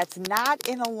something that's not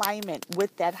in alignment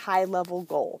with that high level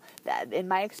goal. That, in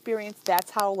my experience,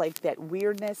 that's how that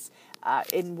weirdness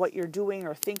in what you're doing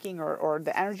or thinking or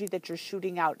the energy that you're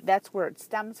shooting out. That's where it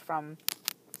stems from.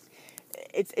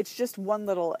 It's just one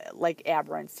little like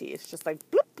aberrancy. It's just like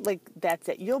bloop, like that's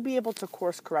it. You'll be able to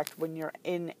course correct when you're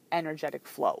in energetic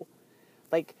flow.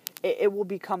 Like it will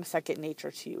become second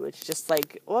nature to you. It's just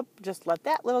like, whoop, just let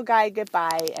that little guy get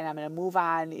by, and I'm going to move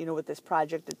on. With this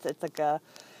project,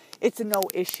 it's a no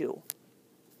issue.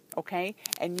 Okay,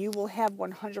 and you will have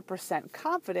 100%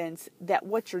 confidence that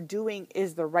what you're doing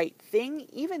is the right thing,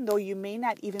 even though you may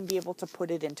not even be able to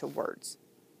put it into words.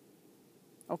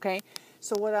 Okay,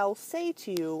 so what I'll say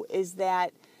to you is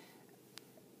that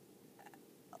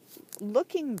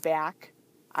looking back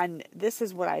on this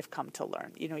is what I've come to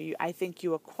learn. I think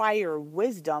you acquire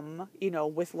wisdom,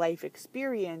 with life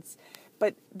experience,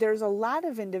 but there's a lot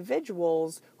of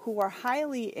individuals who are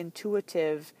highly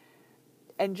intuitive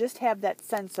and just have that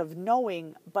sense of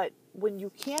knowing, but when you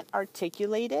can't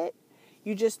articulate it,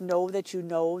 you just know that you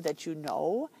know that you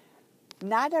know.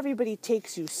 Not everybody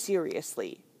takes you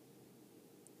seriously.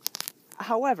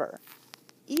 However,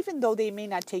 even though they may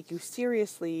not take you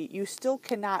seriously, you still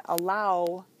cannot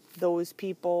allow those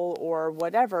people or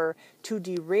whatever to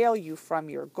derail you from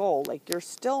your goal. Like, you're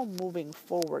still moving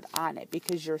forward on it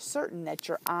because you're certain that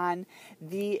you're on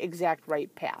the exact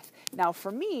right path. Now, for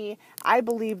me, I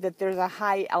believe that there's a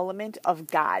high element of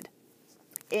God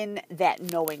in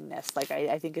that knowingness. Like,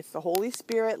 I think it's the Holy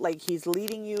Spirit. Like, He's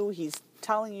leading you. He's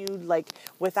telling you, like,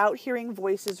 without hearing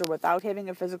voices or without having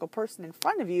a physical person in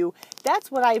front of you. That's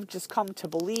what I've just come to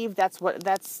believe. That's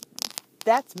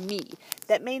me.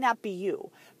 That may not be you,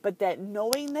 but that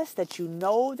knowingness that you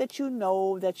know that you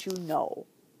know that you know.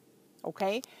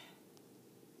 Okay?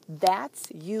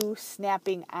 That's you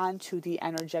snapping onto the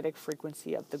energetic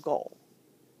frequency of the goal.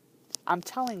 I'm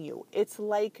telling you, it's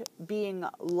like being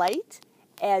light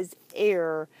as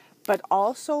air, but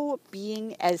also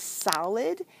being as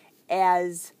solid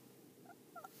as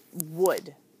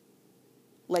wood.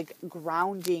 Like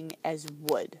grounding as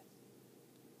wood.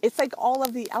 It's like all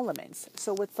of the elements.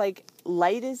 So it's like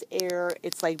light as air.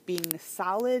 It's like being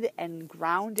solid and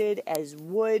grounded as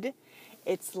wood.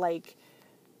 It's like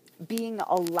being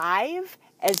alive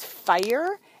as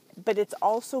fire, but it's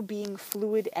also being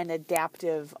fluid and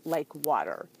adaptive like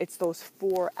water. It's those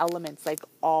four elements like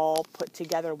all put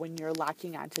together when you're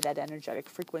locking onto that energetic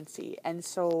frequency. And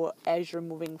so as you're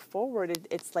moving forward,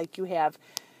 it's like you have,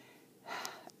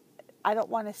 I don't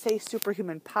want to say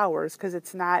superhuman powers because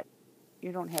it's not,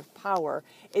 you don't have power.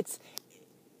 It's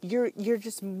you're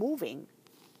just moving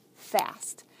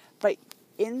fast, but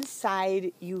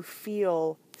inside you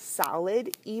feel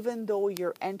solid, even though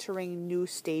you're entering new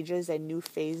stages and new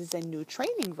phases and new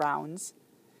training grounds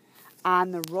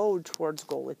on the road towards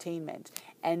goal attainment.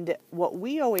 And what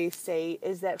we always say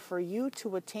is that for you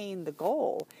to attain the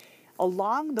goal,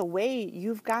 along the way,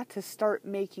 you've got to start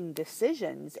making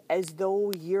decisions as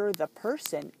though you're the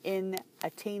person in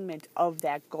attainment of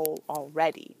that goal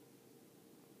already.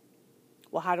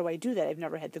 Well, how do I do that? I've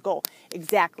never had the goal.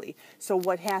 Exactly. So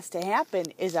what has to happen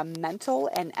is a mental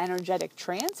and energetic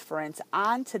transference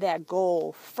onto that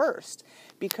goal first,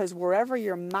 because wherever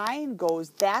your mind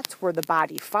goes, that's where the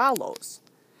body follows.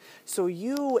 So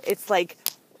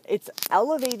it's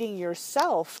elevating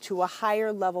yourself to a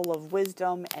higher level of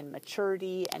wisdom and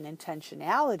maturity and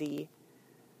intentionality.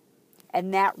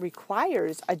 And that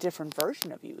requires a different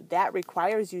version of you. That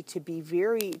requires you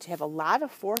to have a lot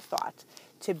of forethought,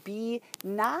 to be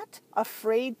not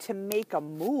afraid to make a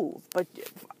move, but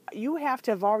you have to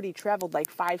have already traveled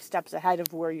like 5 steps ahead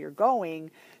of where you're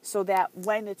going, so that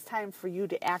when it's time for you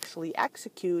to actually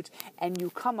execute and you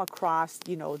come across,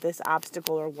 this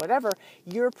obstacle or whatever,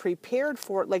 you're prepared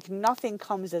for it. Like nothing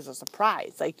comes as a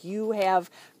surprise. Like you have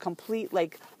complete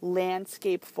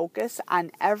landscape focus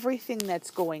on everything that's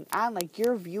going on. Like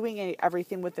you're viewing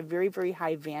everything with a very, very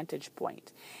high vantage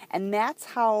point. And that's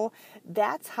how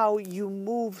you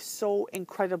move so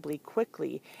incredibly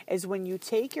quickly, is when you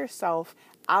take yourself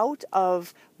out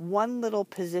of one little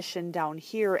position down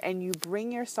here and you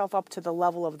bring yourself up to the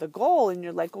level of the goal, and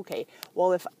you're like, okay,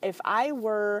 well, if I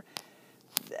were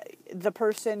the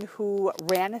person who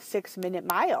ran a 6-minute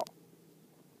mile,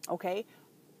 okay,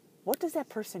 what does that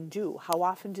person do? How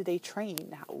often do they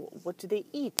train? What do they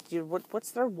eat?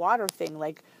 What's their water thing?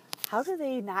 Like, how do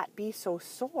they not be so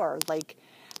sore? Like,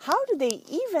 how do they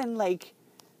even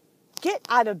get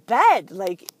out of bed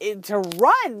to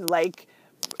run?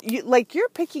 You're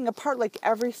picking apart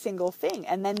every single thing,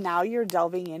 and then now you're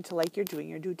delving into you're doing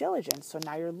your due diligence. So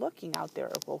now you're looking out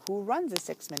there. Well, who runs a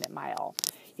 6-minute mile?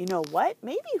 you know what?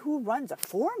 Maybe who runs a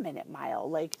 4-minute mile?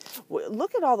 Like,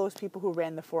 look at all those people who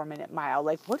ran the 4-minute mile.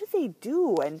 Like, what do they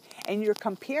do? And you're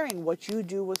comparing what you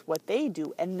do with what they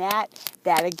do. And that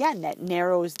again, that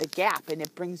narrows the gap and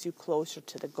it brings you closer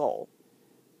to the goal.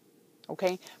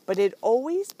 Okay? But it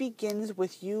always begins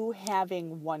with you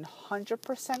having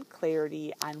 100%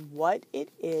 clarity on what it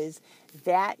is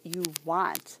that you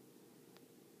want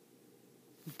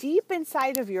deep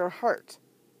inside of your heart.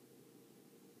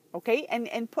 Okay?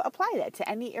 And apply that to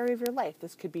any area of your life.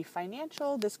 This could be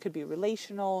financial, this could be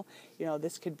relational,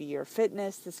 this could be your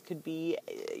fitness, this could be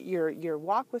your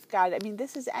walk with God. I mean,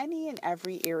 this is any and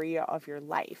every area of your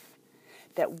life.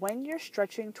 That when you're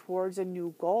stretching towards a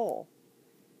new goal,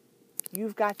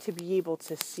 you've got to be able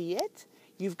to see it.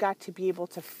 You've got to be able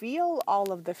to feel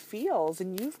all of the feels,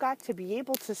 and you've got to be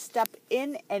able to step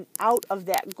in and out of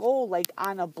that goal like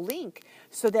on a blink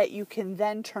so that you can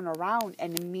then turn around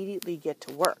and immediately get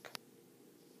to work.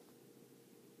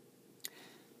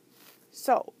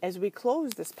 So, as we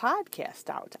close this podcast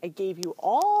out, I gave you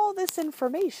all this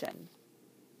information,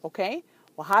 okay?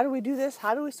 Well, how do we do this?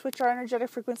 How do we switch our energetic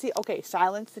frequency? Okay,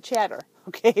 silence the chatter,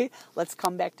 okay? Let's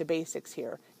come back to basics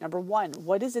here. Number one,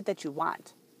 what is it that you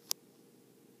want?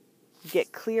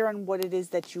 Get clear on what it is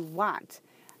that you want.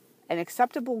 An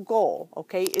acceptable goal,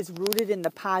 okay, is rooted in the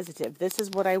positive. This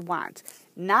is what I want.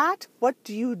 Not what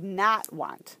do you not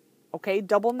want. Okay,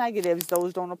 double negatives,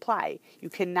 those don't apply. You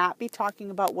cannot be talking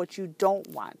about what you don't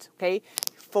want, okay?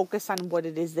 Focus on what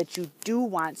it is that you do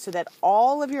want so that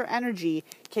all of your energy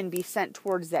can be sent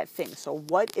towards that thing. So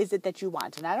what is it that you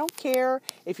want? And I don't care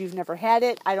if you've never had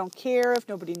it. I don't care if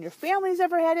nobody in your family's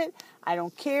ever had it. I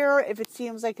don't care if it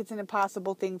seems like it's an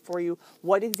impossible thing for you.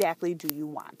 What exactly do you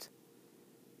want?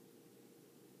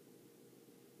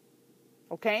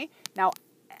 Okay? Now,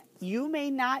 you may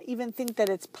not even think that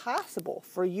it's possible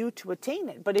for you to attain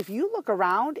it. But if you look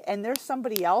around and there's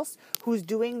somebody else who's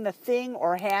doing the thing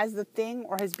or has the thing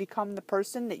or has become the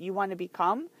person that you want to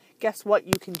become, guess what?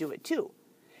 You can do it too.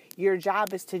 Your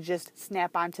job is to just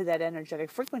snap onto that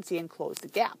energetic frequency and close the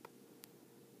gap.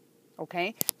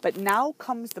 Okay? But now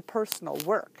comes the personal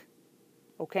work.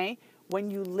 Okay? When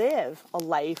you live a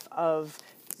life of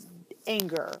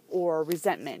anger or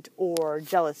resentment or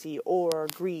jealousy or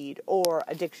greed or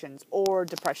addictions or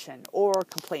depression or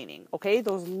complaining, okay?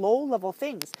 Those low-level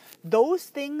things, those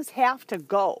things have to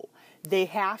go. They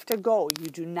have to go. You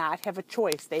do not have a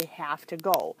choice. They have to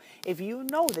go. If you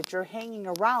know that you're hanging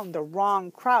around the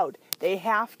wrong crowd, they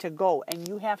have to go, and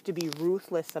you have to be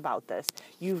ruthless about this.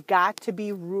 You've got to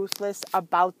be ruthless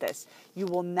about this. You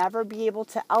will never be able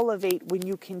to elevate when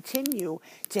you continue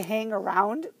to hang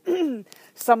around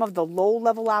some of the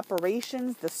low-level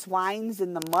operations, the swines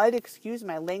in the mud, excuse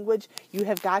my language. You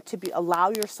have got to allow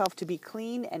yourself to be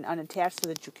clean and unattached so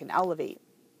that you can elevate.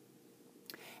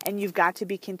 And you've got to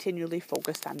be continually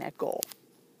focused on that goal.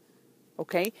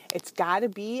 Okay? It's got to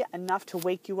be enough to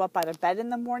wake you up out of bed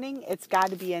in the morning. It's got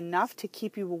to be enough to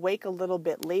keep you awake a little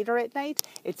bit later at night.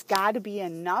 It's got to be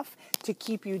enough to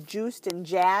keep you juiced and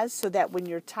jazzed so that when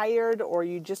you're tired or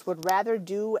you just would rather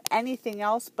do anything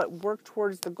else but work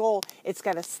towards the goal, it's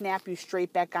got to snap you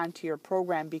straight back onto your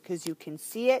program because you can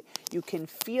see it, you can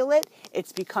feel it,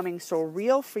 it's becoming so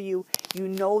real for you, you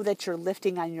know that you're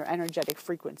lifting on your energetic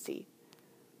frequency.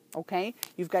 Okay?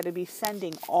 You've got to be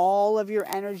sending all of your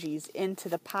energies into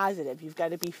the positive. You've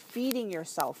got to be feeding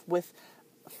yourself with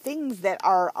things that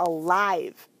are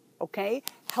alive. Okay?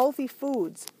 Healthy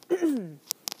foods.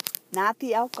 Not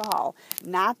the alcohol,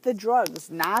 not the drugs,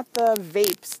 not the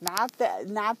vapes,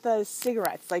 not the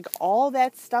cigarettes. Like all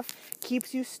that stuff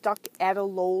keeps you stuck at a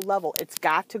low level. It's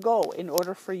got to go in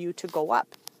order for you to go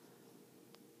up.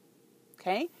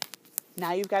 Okay?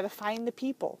 Now you've got to find the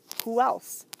people. Who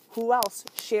else? Who else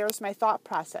shares my thought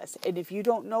process? And if you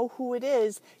don't know who it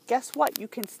is, guess what? You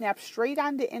can snap straight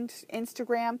onto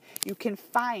Instagram. You can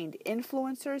find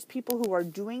influencers, people who are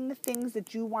doing the things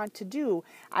that you want to do.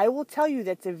 I will tell you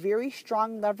that's a very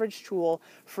strong leverage tool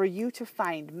for you to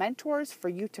find mentors, for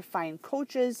you to find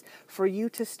coaches, for you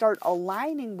to start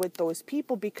aligning with those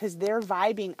people because they're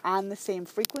vibing on the same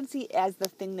frequency as the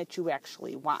thing that you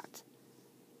actually want.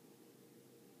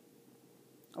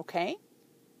 Okay?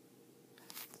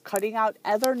 Cutting out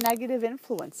other negative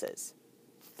influences.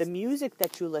 The music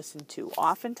that you listen to,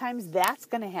 oftentimes that's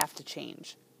going to have to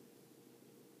change.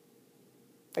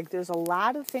 Like there's a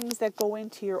lot of things that go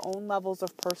into your own levels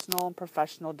of personal and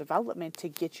professional development to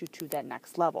get you to that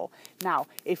next level. Now,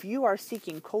 if you are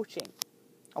seeking coaching,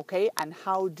 okay, on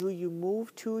how do you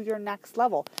move to your next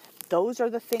level, those are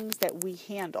the things that we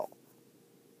handle.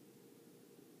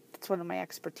 That's one of my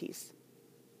expertise.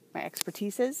 My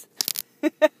expertise is...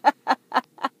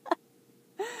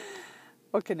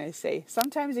 what can I say?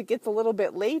 Sometimes it gets a little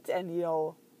bit late and,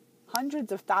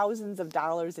 hundreds of thousands of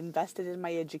dollars invested in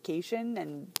my education,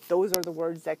 and those are the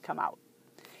words that come out.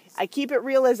 I keep it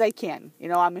real as I can.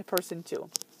 I'm a person too.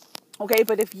 Okay,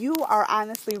 but if you are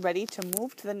honestly ready to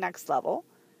move to the next level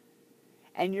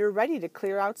and you're ready to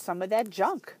clear out some of that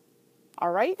junk,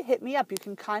 all right, hit me up. You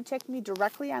can contact me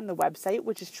directly on the website,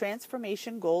 which is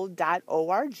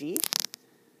transformationgold.org.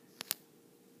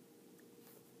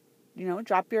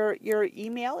 Drop your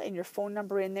email and your phone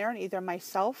number in there, and either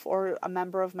myself or a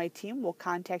member of my team will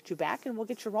contact you back and we'll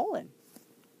get you rolling.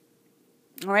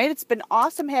 All right, it's been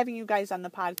awesome having you guys on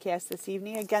the podcast this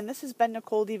evening. Again, this has been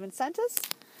Nicole DeVincentis,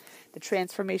 the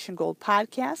Transformation Gold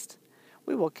Podcast.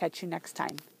 We will catch you next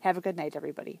time. Have a good night,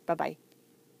 everybody. Bye-bye.